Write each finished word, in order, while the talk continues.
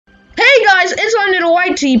guys, it's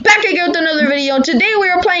LimeNadoYT back again with another video. Today we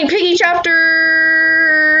are playing Piggy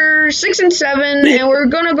chapter 6 and 7, and we're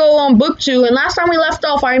gonna go on book 2. And last time we left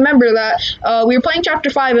off, I remember that we were playing chapter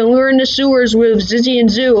 5, and we were in the sewers with Zizzy and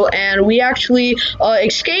Zoo, and we actually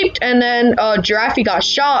escaped. And then Giraffe got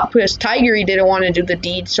shot because Tigery didn't want to do the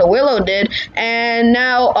deed, so Willow did. And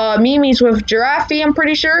now Mimi's with Giraffe, I'm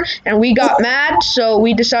pretty sure, and we got mad, so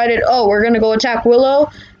we decided, oh, we're gonna go attack Willow.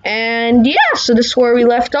 And yeah, so this is where we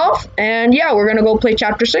left off, and yeah, we're gonna go play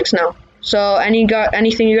chapter 6 now. So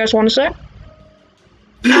anything you guys want to say?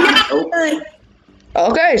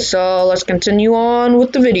 Okay, so let's continue on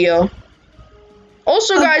with the video.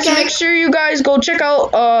 Also, guys, make sure you guys go check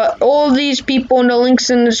out all these people in the links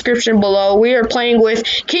in the description below. We are playing with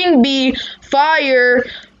King B, Fire,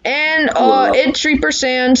 and it's Reaper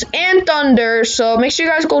Sands and Thunder. So make sure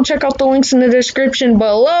you guys go check out the links in the description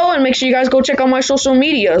below, and make sure you guys go check out my social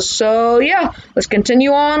medias. So yeah, let's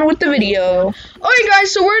continue on with the video. Alright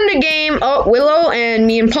guys, so we're in the game. Willow and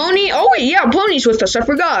me and Pony. Oh wait, yeah, Pony's with us, I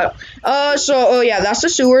forgot. Oh yeah, that's the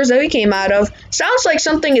sewers that we came out of. Sounds like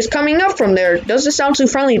something is coming up from there. Doesn't sound too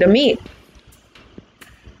friendly to me.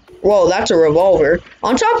 Whoa, that's a revolver.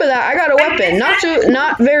 On top of that, I got a weapon.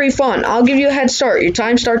 Not very fun. I'll give you a head start. Your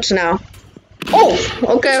time starts now. Oh,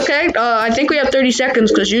 okay. I think we have 30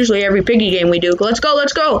 seconds because usually every Piggy game we do. Let's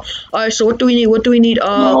go. Alright, so what do we need?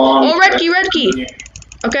 Oh, red key.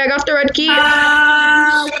 Okay, I got the red key. Okay,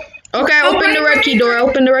 I opened the red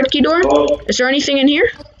key door. Is there anything in here?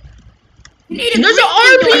 There's an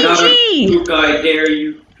RPG! I dare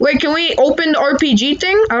you. Wait, can we open the RPG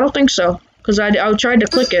thing? I don't think so. Because I tried to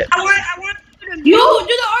click it. I want you do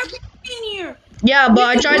the RPG in here. Yeah, but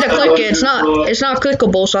I tried to click it. It's not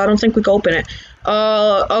clickable, so I don't think we can open it.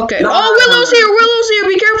 Okay. Oh, Willow's here.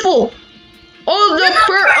 Be careful. Oh, the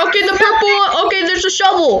purple one. Okay, there's a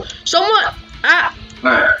shovel. Someone.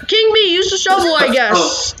 Alright. King B, use the shovel, I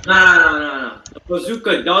guess. No. The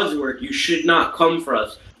bazooka does work. You should not come for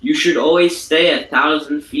us. You should always stay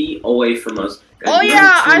 1,000 feet away from us. Oh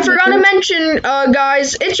yeah, I forgot to mention,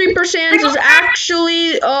 guys, it's Reaper Sands is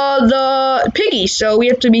actually, the Piggy, so we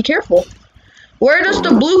have to be careful. Where does the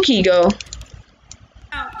blue key go?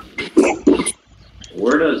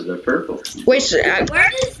 Where does the purple? Wait,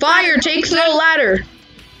 Fire, take the ladder.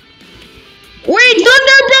 Wait,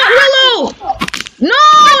 Thunder brought Willow! No,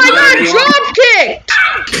 I got drop kicked!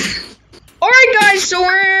 Alright guys, so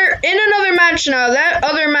we're in another match now. That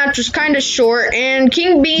other match was kind of short, and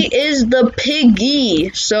King B is the Piggy.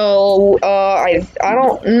 So, I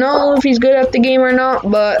don't know if he's good at the game or not,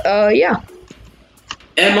 but, yeah.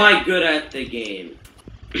 Am I good at the game?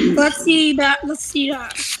 Let's see that.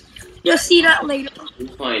 You'll see that later.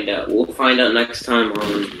 We'll find out. We'll find out next time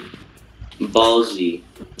on Ball Z.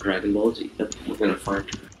 Dragon Ball Z. That's what we're gonna find.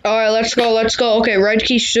 Alright, let's go. Okay, red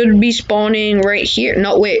key should be spawning right here.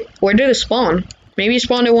 No, wait. Where did it spawn? Maybe it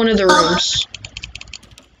spawned in one of the rooms.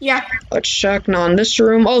 Yeah. Let's check. No, in this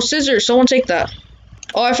room. Oh, scissors. Someone take that.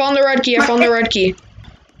 Oh, I found the red key.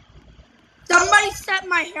 Somebody set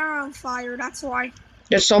my hair on fire, that's why.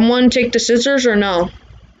 Did someone take the scissors or no?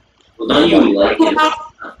 Well, don't you like it?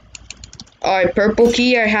 Alright, purple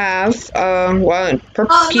key I have. Well,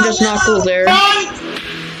 purple key does not go there.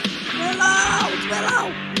 Willow.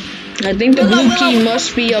 I think the blue key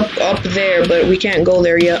must be up there, but we can't go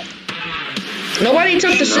there yet. Nobody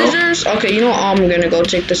took the scissors? Okay, you know what? I'm gonna go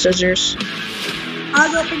take the scissors.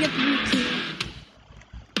 I'll go get the blue key.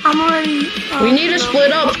 I'm already... we need to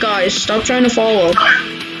split up, guys. Stop trying to follow.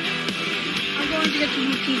 I'm going to get the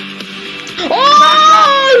blue key.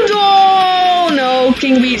 Oh, no!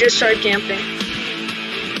 King B just started camping.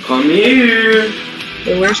 Come here.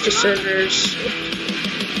 Wait, where's the scissors?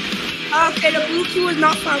 Okay, the blue key was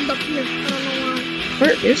not found up here. I don't know why.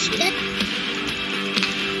 Where is it?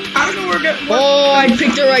 I don't know where the... Oh, I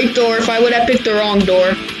picked the right door. If I would have picked the wrong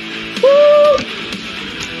door. Woo!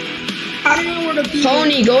 I don't know where the bee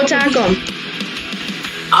Pony, is. go attack him.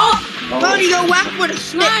 Oh! Pony, go whack with a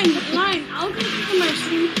stick. Line. I'll go to my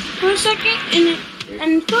stream for a second,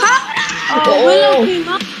 and Oh.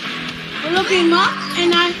 Willow came up,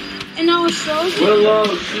 and I was frozen.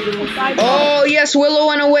 Willow, shoot him. Oh yes, Willow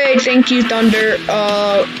went away. Thank you, Thunder.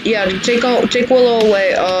 Yeah, take Willow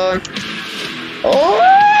away.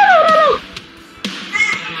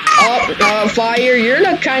 Fire, you're in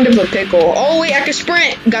a kind of a pickle. Oh wait, I can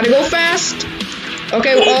sprint. Gotta go fast.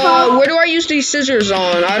 Okay, where do I use these scissors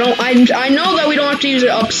on? I know that we don't have to use it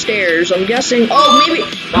upstairs. I'm guessing. Oh, maybe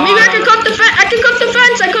I can cut the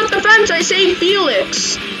fence. I cut the fence. I saved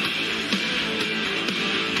Felix.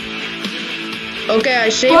 Okay, I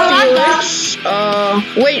saved Felix.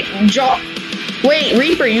 Wait,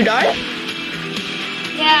 Reaper, you died?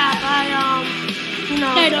 Yeah, but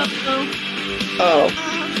no. Oh.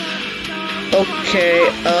 Okay,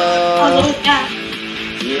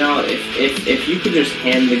 You know, if you could just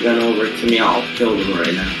hand the gun over to me, I'll kill them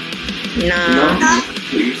right now. Nah. No?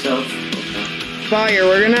 Do yourself? Okay. Fire,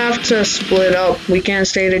 we're gonna have to split up. We can't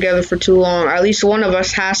stay together for too long. At least one of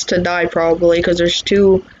us has to die, probably, because there's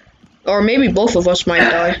two. Or maybe both of us might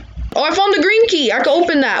die. Oh, I found the green key. I can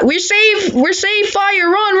open that. We're safe. We're safe. Fire,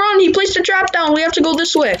 run. He placed a trap down. We have to go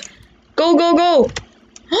this way. Go.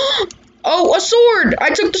 Oh, a sword!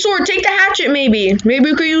 I took the sword. Take the hatchet, maybe.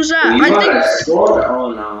 Maybe we could use that. You I got think. a sword?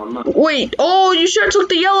 Oh no, I'm not. Wait. Oh, you should have took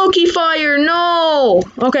the yellow key. Fire. No.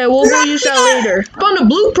 Okay, we'll go use that later. Found a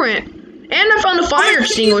blueprint, and I found a fire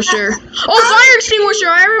extinguisher. Oh, fire extinguisher!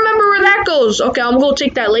 I remember where that goes. Okay, I'm gonna go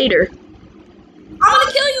take that later. I'm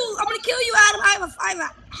gonna kill you, Adam. I have a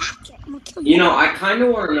hatchet. I'm gonna kill you. You know, I kind of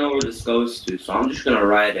want to know where this goes to, so I'm just gonna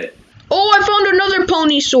ride it. Oh, I found another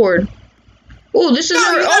pony sword. Oh, this is.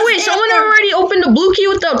 Oh wait, someone already opened the blue key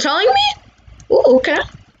without telling me? Oh, okay.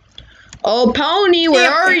 Oh, Pony, where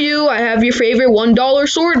are you? I have your favorite $1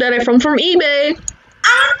 sword that I found from eBay.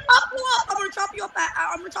 I'm gonna chop you up.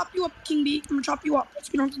 I'm gonna chop you up, King B. I'm gonna chop you up.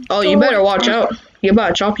 Oh, you better watch out. You about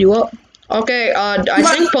to chop you up. Okay, I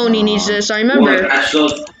think Pony needs this. I remember.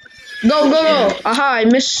 Go. Aha, I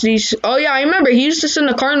missed these. Oh yeah, I remember. He used this in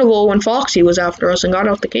the carnival when Foxy was after us and got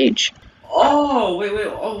out the cage. Oh, wait.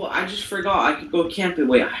 Oh, I just forgot. I could go camping.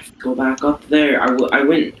 Wait, I have to go back up there. I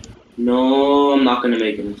went. No, I'm not gonna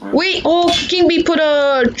make it in time. Wait, oh, King B put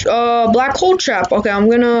a black hole trap. Okay, I'm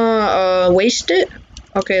gonna waste it.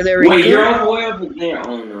 Okay, there we go. Wait, you're all the way over there.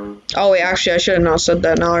 Oh no. Oh wait, actually, I should have not said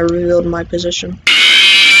that. Now I revealed my position.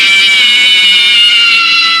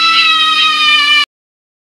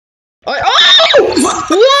 Oh!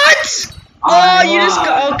 What? Oh, you just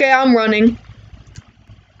got. Okay, I'm running.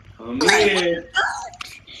 Come here.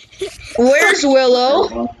 Where's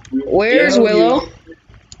Willow? Where's Willow?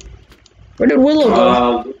 Where did Willow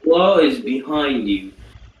go? Willow is behind you.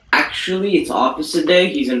 Actually, it's opposite day.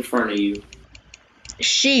 He's in front of you.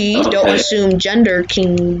 She, don't assume gender,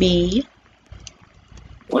 King B.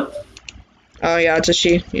 What? Oh yeah, it's a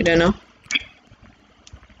she. You didn't know?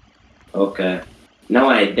 Okay. No,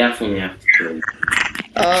 I definitely have to kill you.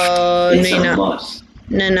 It's a must.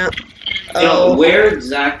 No. Oh, where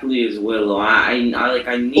exactly is Willow? I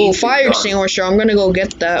need. Oh, fire extinguisher. I'm gonna go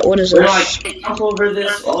get that. What is this? I jump over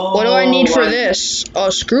this? Oh, what do I need for this? Oh,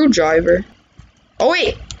 screwdriver. Oh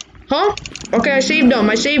wait. Huh? Okay, I saved them.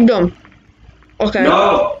 Okay.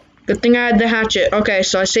 No. Good thing I had the hatchet. Okay,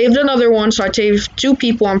 so I saved another one. So I saved 2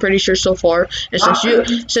 people. I'm pretty sure so far. And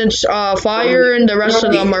since Fire and the rest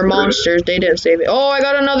of them are monsters, they didn't save it. Oh, I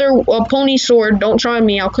got another pony sword. Don't try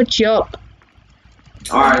me. I'll cut you up.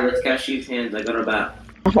 Alright, let's catch these hands. I got her back.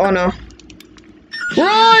 Oh no.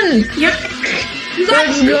 Run! Yep.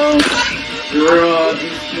 Let's go.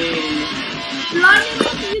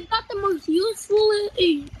 LimeNadoYT, you got the most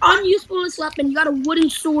unuseful weapon. You got a wooden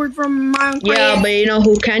sword from my uncle. Yeah, but you know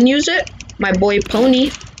who can use it? My boy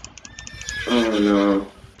Pony. Oh no.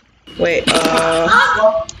 Wait,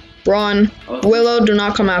 run. Okay. Willow, do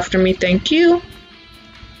not come after me, thank you.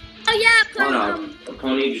 Oh yeah, Oh no. The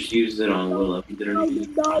pony just used it on Willow. He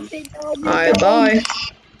didn't. Alright, bye.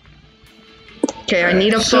 Okay, I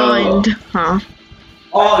need a find. Huh?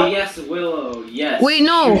 Oh yes, Willow. Yes. Wait,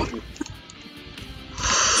 no.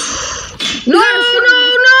 No!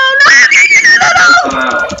 Come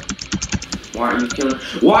out. Why are you killing?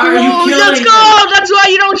 Why are you killing? Let's go! That's why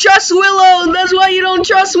you don't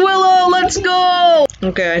trust Willow! Let's go!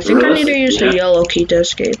 Okay, I think I need to use the yellow key to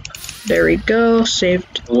escape. There we go.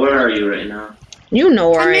 Saved. Where are you right now? You know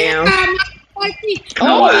where I am.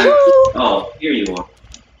 Oh, here you are.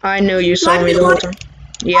 I knew you saw me the whole time.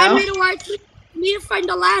 Yeah? You need to find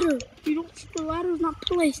the ladder. The ladder is not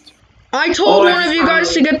placed. I told one of you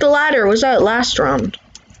guys to get the ladder. Was that last round?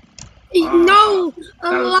 No,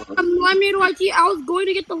 LimeNadoYT, I was going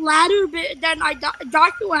to get the ladder, but then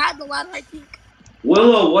Joshua had the ladder, I think.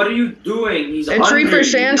 Willow, what are you doing? He's and Reaper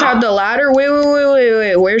Sands had the ladder?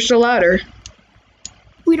 Wait. Where's the ladder?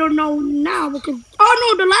 We don't know now because...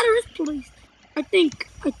 Oh, no, the ladder is placed. I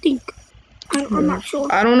think. I'm not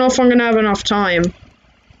sure. I don't know if I'm going to have enough time.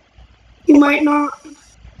 You might not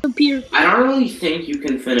appear. I don't really think you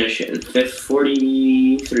can finish it in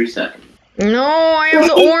 43 seconds. No, I have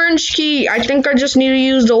the orange key. I think I just need to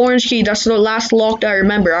use the orange key. That's the last lock that I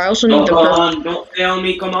remember. I also need the purple. Don't fail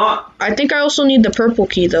me, come on. I think I also need the purple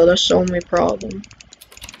key though. That's the only problem.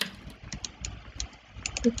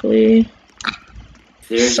 Quickly.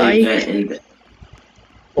 There's a vent in there.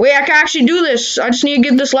 Wait, I can actually do this. I just need to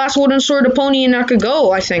get this last wooden sword to Pony and I could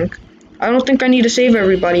go, I think. I don't think I need to save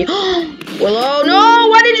everybody. Willow, no!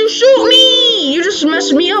 Why did you shoot me? You just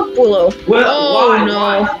messed me up, Willow. Why?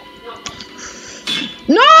 No.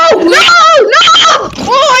 No!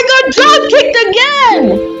 Oh, I got drop kicked again!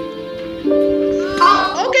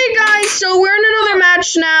 Okay, guys, so we're in another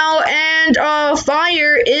match now, and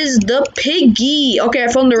fire is the piggy. Okay, I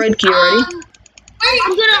found the red key already.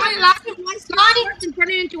 I'm gonna last and turn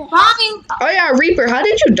it into a hawk. Oh yeah, Reaper, how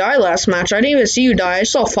did you die last match? I didn't even see you die.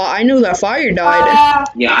 I knew that fire died.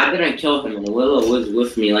 Yeah, I didn't kill him, and Willow was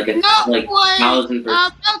with me like 1,000%.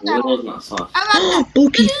 Willow's not soft.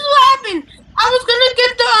 Bookie. This is what happened. I was gonna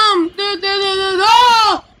get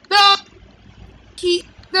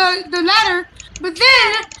the ladder, but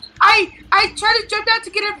then I tried to jump down to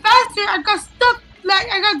get it faster. I got stuck, like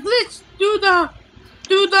I got glitched through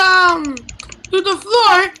the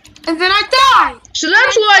floor, and then I died. So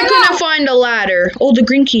that's why I couldn't find a ladder. Oh, the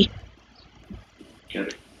green key.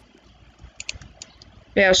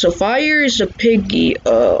 Yeah, so fire is a piggy.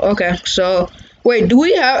 Okay, so wait,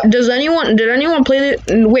 did anyone play it?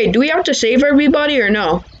 Wait, do we have to save everybody or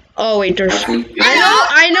no? Oh wait,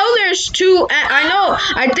 I know there's two.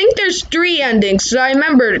 I think there's 3 endings. So I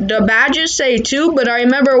remember the badges say 2, but I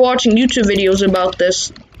remember watching YouTube videos about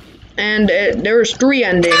this, and there was 3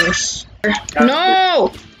 endings.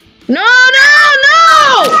 No!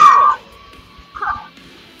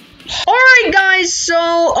 Alright guys,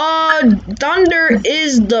 so Thunder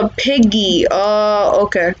is the piggy.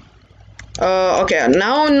 Okay. Okay,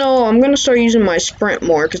 now no, I'm gonna start using my sprint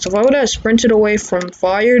more, because if I would have sprinted away from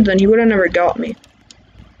fire, then he would have never got me.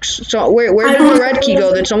 So where did the red key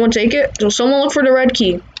go? Did someone take it? So someone look for the red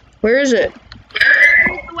key. Where is it?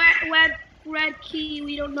 Red key,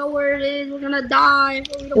 we don't know where it is. We're gonna die.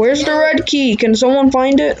 Where's the red key? Can someone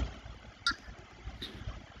find it?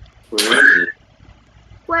 Where is it?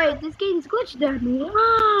 Wait, this game's glitched on me.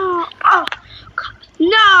 Oh,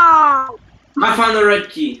 no! I found the red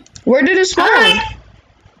key. Where did it spawn?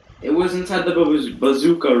 It was inside the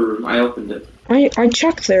bazooka room. I opened it. I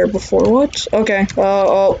checked there before. What? Okay.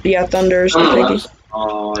 Oh yeah, Thunder's the piggy.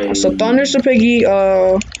 So Thunder's the piggy.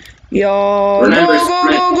 Yo,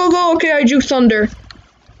 go. Okay, I juke Thunder.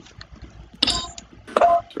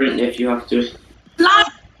 Sprint if you have to.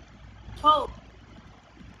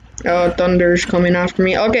 Thunder's coming after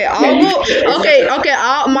me. Okay, I'll go. Okay.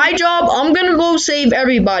 My job. I'm gonna go save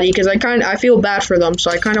everybody because I feel bad for them, so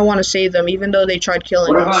I kind of want to save them, even though they tried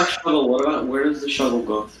killing us. What about shovel? What about where does the shovel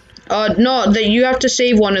go? No, you have to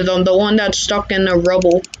save one of them. The one that's stuck in the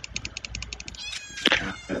rubble.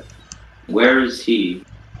 Where is he?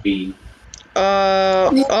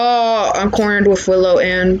 I'm cornered with Willow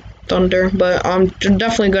and Thunder, but I'm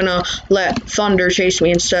definitely gonna let Thunder chase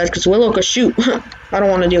me instead, because Willow could shoot. I don't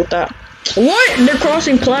want to deal with that. What? They're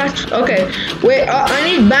crossing plats. Okay, wait, I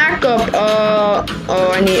need backup.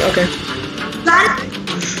 Okay.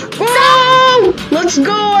 Oh! Let's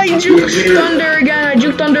go! I juked Thunder again.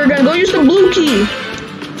 Go use the blue key.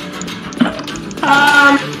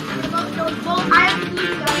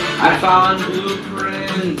 I found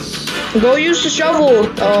blueprints. Go use the shovel,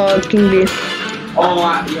 King B. Oh,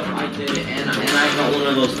 I did it, and I got one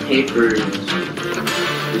of those papers.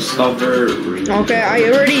 Discover.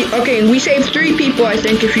 Okay, we saved 3 people, I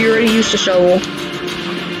think, if you already used the shovel.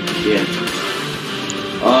 Yeah.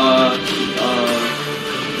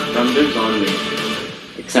 Thunder's on me.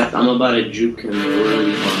 Except I'm about to juke him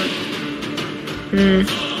really hard.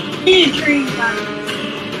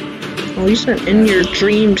 Oh, you said in your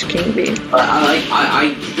dreams, King B.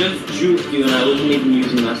 I just juked you and I wasn't even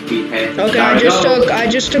using my speed. Hey, okay, I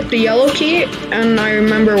just took the yellow key and I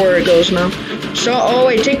remember where it goes now. So, oh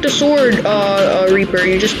wait, take the sword, Reaper.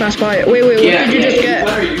 You just passed by it. Wait, what did you just get?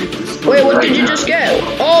 Wait, what did you just get?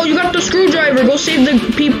 Oh, you got the screwdriver. Go save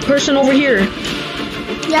the person over here.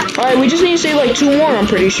 Yeah. Alright, we just need to save like 2 more, I'm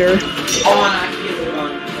pretty sure.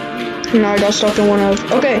 No, I got stuck in one of.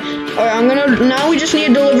 Okay, alright, now we just need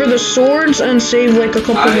to deliver the swords and save like a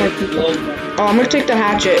couple more people. Oh, I'm gonna take the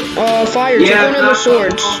hatchet. Fire, take one of the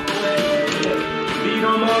swords.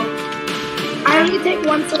 I only take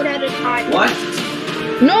 1 sword at a time. What?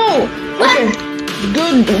 No! Okay.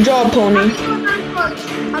 Good job, Pony.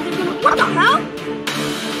 What the hell?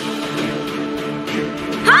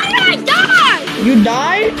 How did I die? You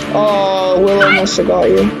died? Oh, Willow must have got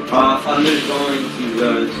you. Thunder's going to you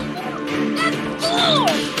guys.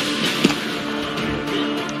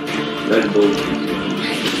 Red Bull.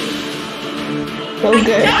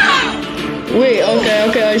 Okay. Wait,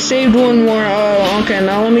 okay, I saved one more. Okay,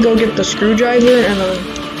 now let me go get the screwdriver and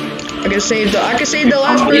I can save the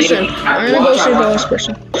last person. I'm gonna go save the last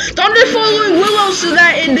person. Thunder following Willow, so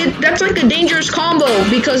that's like a dangerous combo,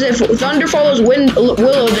 because if Thunder follows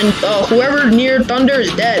Willow, then whoever near Thunder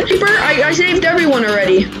is dead. I saved everyone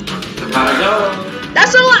already.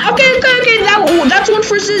 That's a lot. Okay. That's one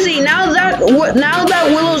for Zizzy. Now that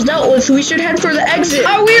Willow's dealt with, we should head for the exit.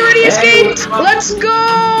 Oh, we already escaped. Let's go.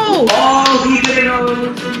 Oh, he didn't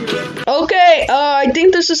know. Okay, I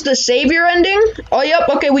think this is the savior ending. Oh, yep.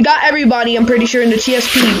 Okay, we got everybody. I'm pretty sure in the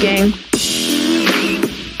TSP gang.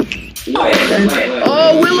 Wait.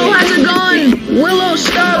 Oh, Willow has a gun. Willow,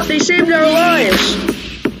 stop. They saved our lives.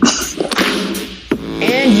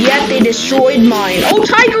 And yet they destroyed mine. Oh,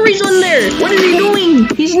 Tigery's on there. What is he doing?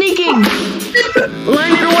 He's sneaking.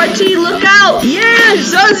 LimeNadoYT, look out. Yeah,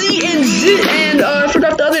 Zuzzy and I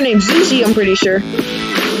forgot the other name. Zizzy, I'm pretty sure.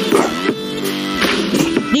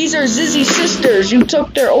 These are Zizzy's sisters. You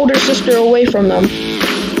took their older sister away from them.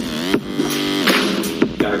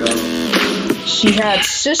 She had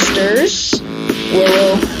sisters.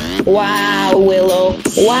 Willow. Wow, Willow.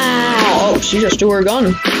 Wow. Oh, she just threw her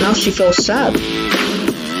gun. Now she feels sad.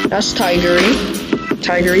 That's Tigery.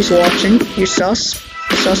 Tigery's watching. You sus?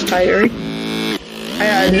 Sus, Tigery? I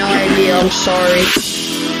had no idea. I'm sorry.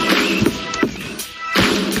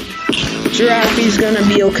 Giraffe's gonna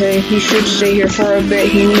be okay. He should stay here for a bit.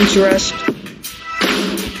 He needs rest.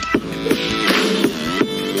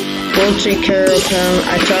 We'll take care of him.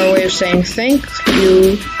 That's our way of saying thank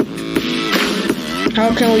you.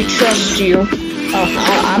 How can we trust you?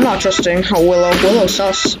 Oh, I'm not trusting Willow. Willow's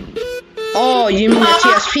sus. Oh, you mean the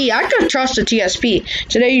TSP? I could trust the TSP.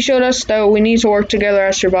 Today you showed us that we need to work together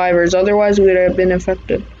as survivors. Otherwise, we would have been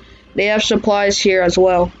infected. They have supplies here as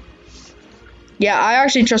well. Yeah, I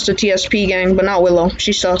actually trust the TSP gang, but not Willow.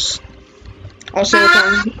 She's sus. I'll save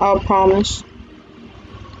her. I'll promise.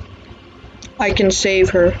 I can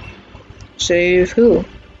save her. Save who?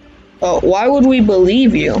 Oh, why would we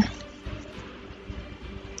believe you?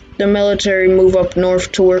 The military move up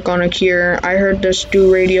north to work on a cure. I heard this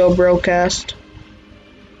do radio broadcast.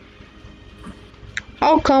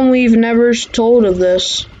 How come we've never told of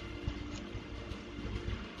this?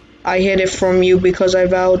 I hid it from you because I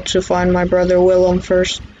vowed to find my brother Willem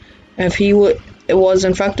first. If he was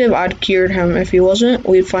infected, I'd cured him. If he wasn't,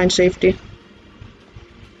 we'd find safety.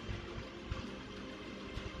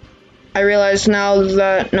 I realize now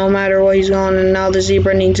that no matter what, he's gone, and now the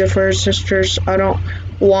zebra needs it for his sisters. I don't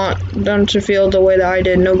want them to feel the way that I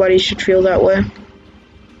did. Nobody should feel that way.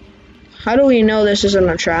 How do we know this isn't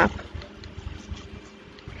a trap?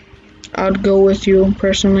 I'd go with you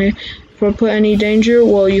personally. If I put any danger,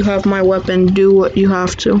 well, you have my weapon. Do what you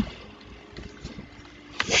have to.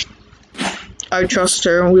 I trust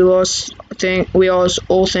her. We lost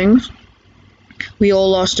all things. We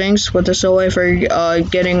all lost things, but this is a way for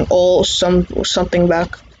getting something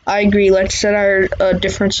back. I agree. Let's set our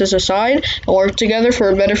differences aside and work together for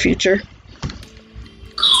a better future.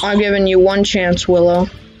 I'm giving you one chance, Willow.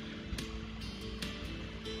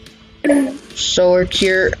 So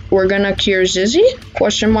we're gonna cure Zizzy?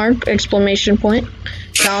 Question mark, exclamation point.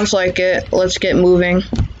 Sounds like it. Let's get moving.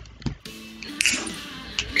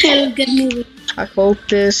 Okay, let's get moving. I hope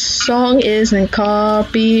this song isn't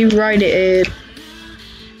copyrighted.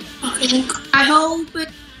 Okay, I hope it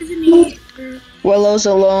isn't either. Willow's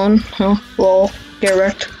alone. Huh, lol. Get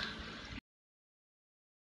wrecked.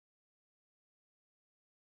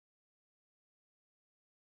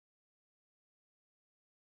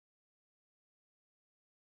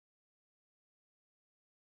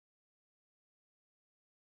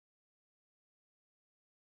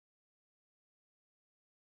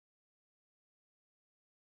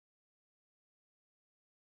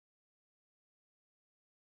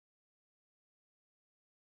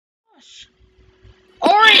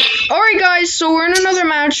 Alright guys, so we're in another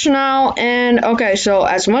match now, and okay, so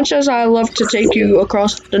as much as I love to take you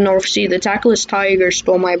across the North Sea, the tackless tiger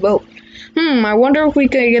stole my boat. I wonder if we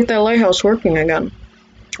can get the lighthouse working again.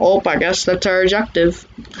 Oh, I guess that's our objective.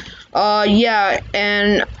 Yeah,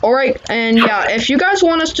 and alright, and yeah, if you guys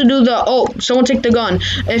want us to do someone take the gun.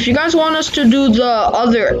 If you guys want us to do the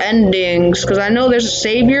other endings, because I know there's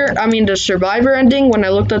the survivor ending when I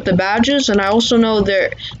looked at the badges, and I also know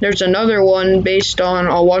there's another one based on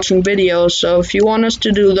watching videos. So if you want us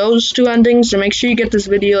to do those two endings, then make sure you get this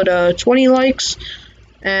video to 20 likes,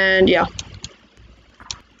 and yeah.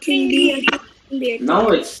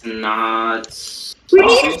 No, it's not.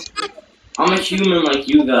 I'm a human like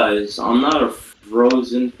you guys. I'm not a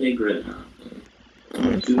frozen pig right now.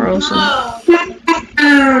 Frozen.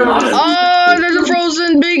 Oh, there's a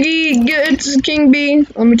frozen Biggie. It's King B.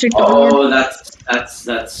 Let me check the board. Oh,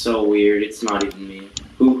 that's so weird. It's not even me.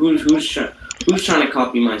 Who's trying to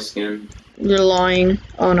copy my skin? You're lying.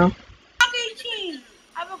 Oh no. Glock 18.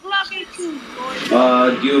 I have a Glock 18, boy.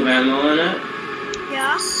 Do you have ammo in it?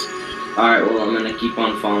 Yes. Alright, well, I'm gonna keep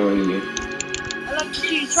on following you. I like to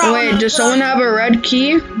see you try. Oh, wait, does someone have a red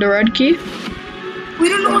key? The red key? We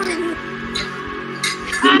don't know what it is.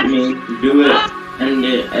 Leave me. Do it.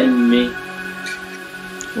 End me.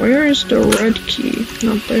 Where is the red key?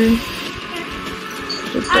 Not there.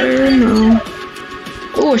 Is it there? No.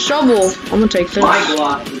 Oh, a shovel. I'm gonna take this. My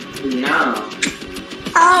Glock is now.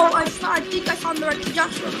 Oh, I think I found the right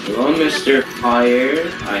Joshua. Hello, Mr.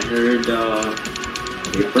 Fire. I heard,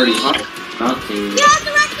 you're pretty hot. Nothing. Yeah,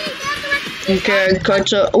 the red key. Okay, cut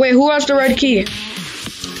to. Wait, who has the red key?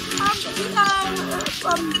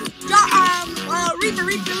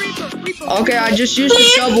 Reaper. Okay, I just used the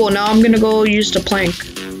shovel. Now I'm gonna go use the plank.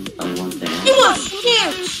 I want that. You a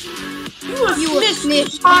snitch. You a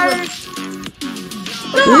snitch.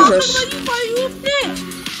 Who is this?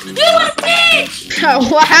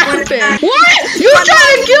 What happened? What? You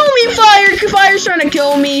trying to kill me, Fire? Fire's trying to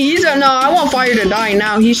kill me. He's a no. I want Fire to die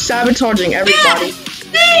now. He's sabotaging everybody.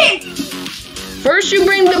 First you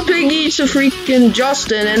bring the piggy to freaking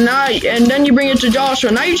Justin, and then you bring it to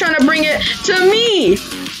Joshua. Now you're trying to bring it to me.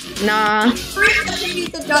 Nah. Bring the piggy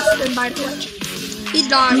to Justin, by the way. He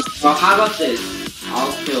died. Well, how about this?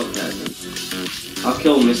 I'll kill Kevin. I'll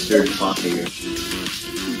kill Mr. Fire.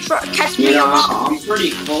 Catch me You know, up. I'm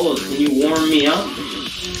pretty cold. Can you warm me up?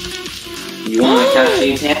 You want to catch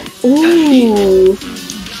these hands? Ooh.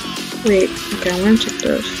 Wait. Okay, I'm gonna check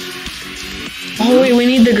this. Oh wait, we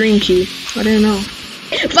need the green key. I didn't know.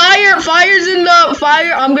 Fire's in the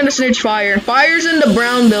fire. I'm gonna snitch Fire. Fire's in the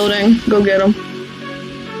brown building. Go get him.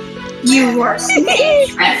 You were.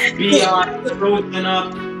 FBI frozen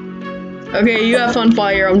up. Okay, you have fun,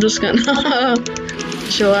 Fire. I'm just gonna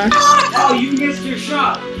chillax. Oh, you missed your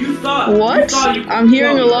shot. You thought. What? You thought you I'm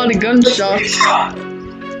hearing a lot of gunshots.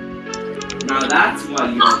 Now that's why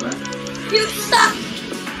you missed. You suck.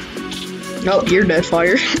 Nope, you're dead,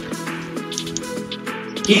 Fire.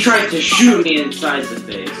 He tried to shoot me inside the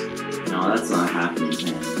face. No, that's not happening,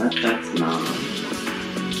 man. That's not.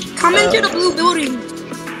 Come into the blue building.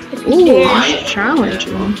 Ooh, he's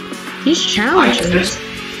challenging. He's challenging. If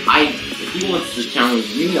he wants to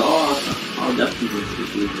challenge me, I'll definitely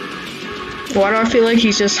do it. Why do I feel like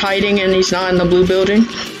he's just hiding and he's not in the blue building?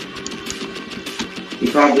 He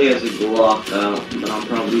probably has a Glock out, but I'm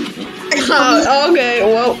probably. Okay,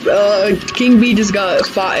 well, King B just got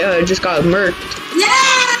murked. Yeah!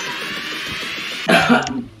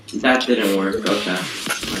 That didn't work. Okay.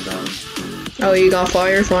 My God. Oh, you got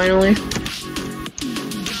Fire finally.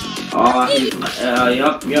 Oh,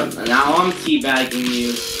 yup. Now I'm teabagging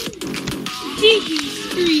you.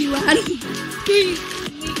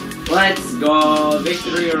 Let's go,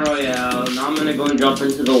 victory royale. Now I'm gonna go and jump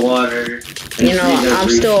into the water. You know, I'm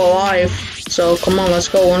still alive, so come on, let's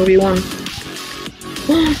go 1v1.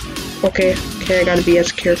 Okay, I gotta be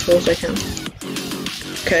as careful as I can.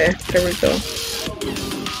 Okay, there we go.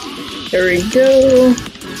 There we go.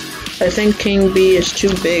 I think King B is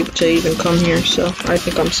too big to even come here, so I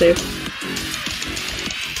think I'm safe.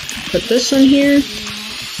 Put this in here.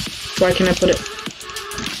 Why can't I put it?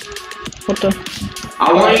 What the?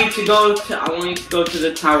 I want you to go to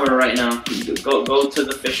the tower right now. Go to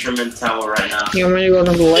the fisherman tower right now. You want me to go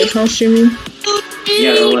to the lighthouse, you mean?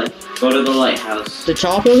 Yeah, go to the lighthouse. The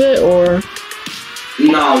top of it, or?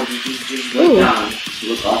 No, just look down.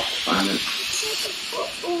 Look up, find it.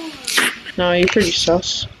 No, you're pretty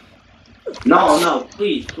sus. No,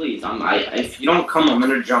 please. If you don't come, I'm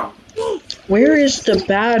gonna jump. Where is the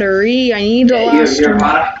battery? I need the last You're one.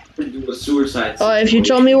 about to do a suicide. If you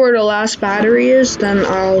tell me where the last battery is, then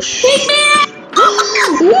I'll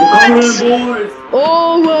What? What?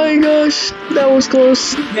 Oh my gosh, that was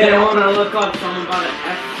close. Yeah, I wanna look up, so I'm about to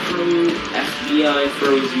FBI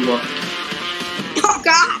froze you up. Oh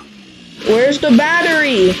God! Where's the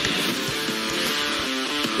battery?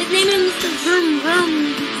 His name is Mr.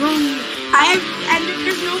 Vroom. And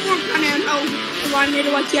there's no more gonna know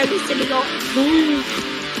LimeNadoYT. I just did it all.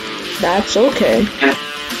 That's okay.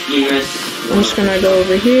 Yes. I'm just gonna go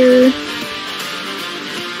over here.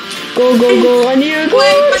 Go. I need to go.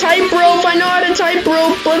 Tightrope. I know how to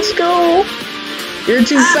tightrope. Let's go. You're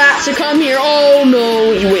too fat to come here. Oh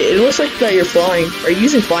no. Wait, it looks like that you're flying. Are you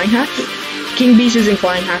using flying hacks? King B's using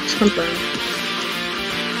flying hacks. Confirmed.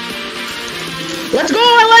 Let's go!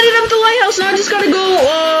 I lighted up the lighthouse. Now I just gotta go.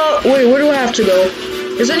 Wait, where do I have to go?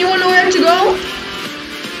 Does anyone know where I have to go?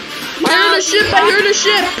 I heard a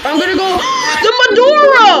ship. I'm gonna go. The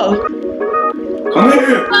Medora! Come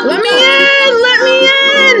here! Let me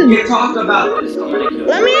in! Get talk about this, I'm gonna kill you.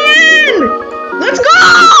 Let me in! Let's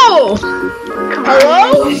go!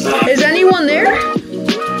 Hello? Is anyone there?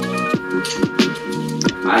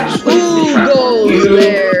 Who goes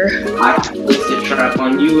there? I placed a trap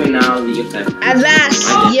on you and now the effect.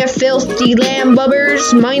 Avast, ye filthy lamb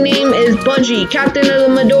bubbers. My name is Budgie, captain of the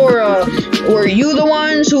Medora. Were you the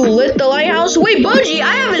ones who lit the lighthouse? Wait, Budgie,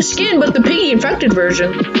 I have a skin, but the piggy infected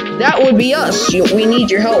version. That would be us. We need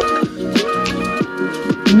your help.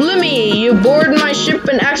 Blimey, you board my ship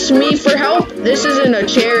and asked me for help? This isn't a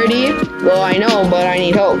charity. Well, I know, but I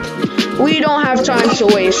need help. We don't have time to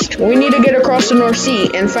waste. We need to get across the North Sea,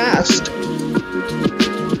 and fast.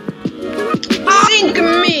 Sink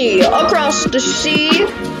me across the sea.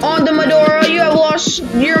 On the Medora, you have lost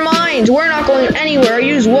your mind. We're not going anywhere.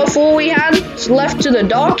 Use what fool we had left to the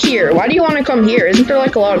dock here. Why do you want to come here? Isn't there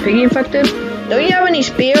like a lot of piggy infected? Don't you have any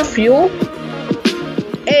spare fuel?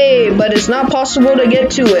 Hey, but it's not possible to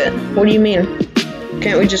get to it. What do you mean?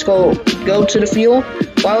 Can't we just go to the fuel?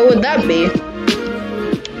 Why would that be?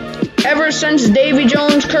 Ever since Davy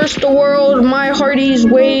Jones cursed the world, my hearties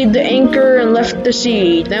weighed the anchor and left the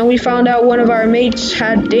sea. Then we found out one of our mates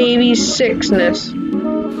had Davy's sickness.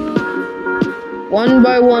 One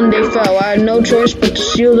by one they fell. I had no choice but to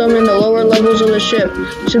seal them in the lower levels of the ship.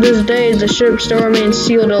 To this day, the ship still remains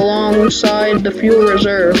sealed alongside the fuel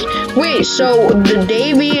reserves. Wait, so the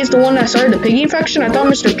Davy is the one that started the piggy infection? I thought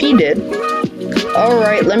Mr. P did.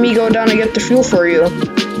 Alright, let me go down and get the fuel for you.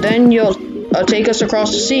 Then you'll take us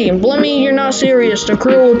across the sea. Blimey, you're not serious. The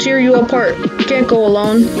crew will tear you apart. You can't go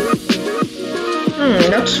alone.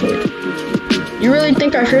 That's sweet. You really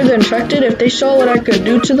think I fear the infected? If they saw what I could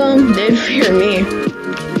do to them, they'd fear me.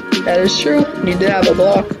 That is true. You did have a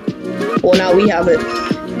block. Well, now we have it.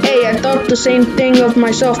 Hey, I thought the same thing of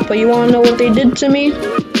myself, but you want to know what they did to me?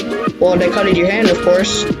 Well, they cutted your hand, of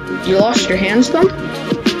course. You lost your hands, then?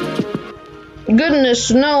 Goodness,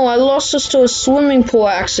 no, I lost us to a swimming pool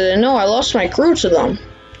accident. No, I lost my crew to them.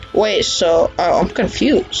 Wait, so, I'm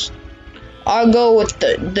confused. I'll go with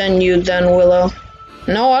then Willow.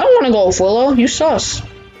 No, I don't want to go with Willow. You sus.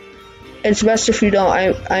 It's best if you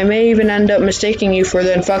don't. I may even end up mistaking you for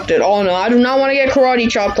the infected. Oh no, I do not want to get karate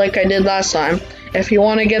chopped like I did last time. If you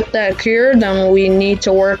want to get that cured, then we need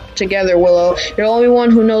to work together, Willow. You're the only one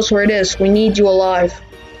who knows where it is. We need you alive.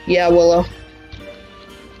 Yeah, Willow.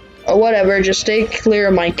 Or whatever, just stay clear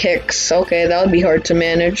of my kicks. Okay, that would be hard to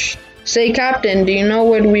manage. Say, Captain, do you know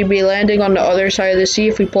where we'd be landing on the other side of the sea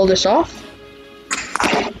if we pull this off?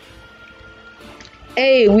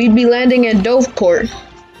 Hey, we'd be landing at Doveport.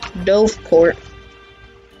 Doveport.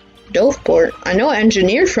 I know an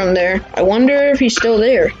engineer from there. I wonder if he's still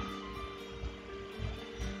there.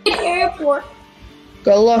 Airport.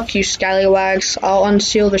 Good luck, you scallywags. I'll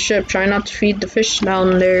unseal the ship. Try not to feed the fish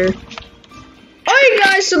down there. Alright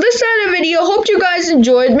guys, so this is the video. Hope you guys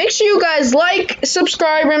enjoyed. Make sure you guys like,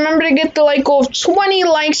 subscribe. Remember to get the like goal of 20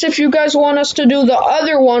 likes if you guys want us to do the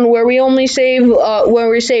other one where we only save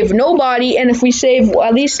nobody, and if we save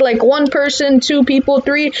at least like one person, 2 people,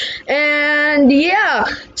 3, and yeah.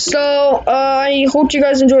 So I hope you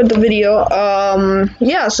guys enjoyed the video.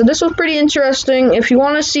 Yeah, so this was pretty interesting. If you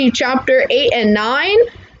want to see chapter 8 and 9,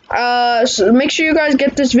 so make sure you guys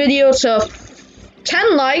get this video to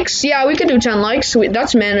 10 likes. Yeah, we could do 10 likes.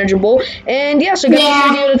 That's manageable. And yeah, so get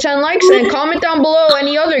this video to 10 likes and comment down below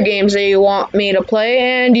any other games that you want me to play.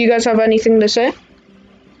 And do you guys have anything to say?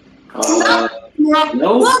 No. What do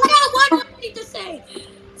I need to say?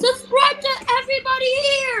 Subscribe to everybody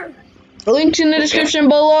here. Links in the description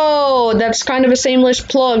below. That's kind of a shameless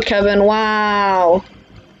plug, Kevin. Wow.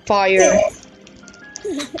 Fire.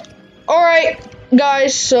 Alright.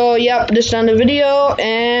 Guys, so yep, this is the end of the video,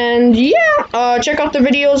 and yeah, check out the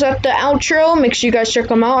videos at the outro. Make sure you guys check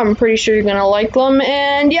them out. I'm pretty sure you're gonna like them,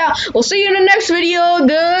 and yeah, we'll see you in the next video.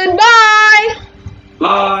 Goodbye.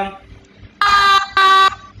 Bye.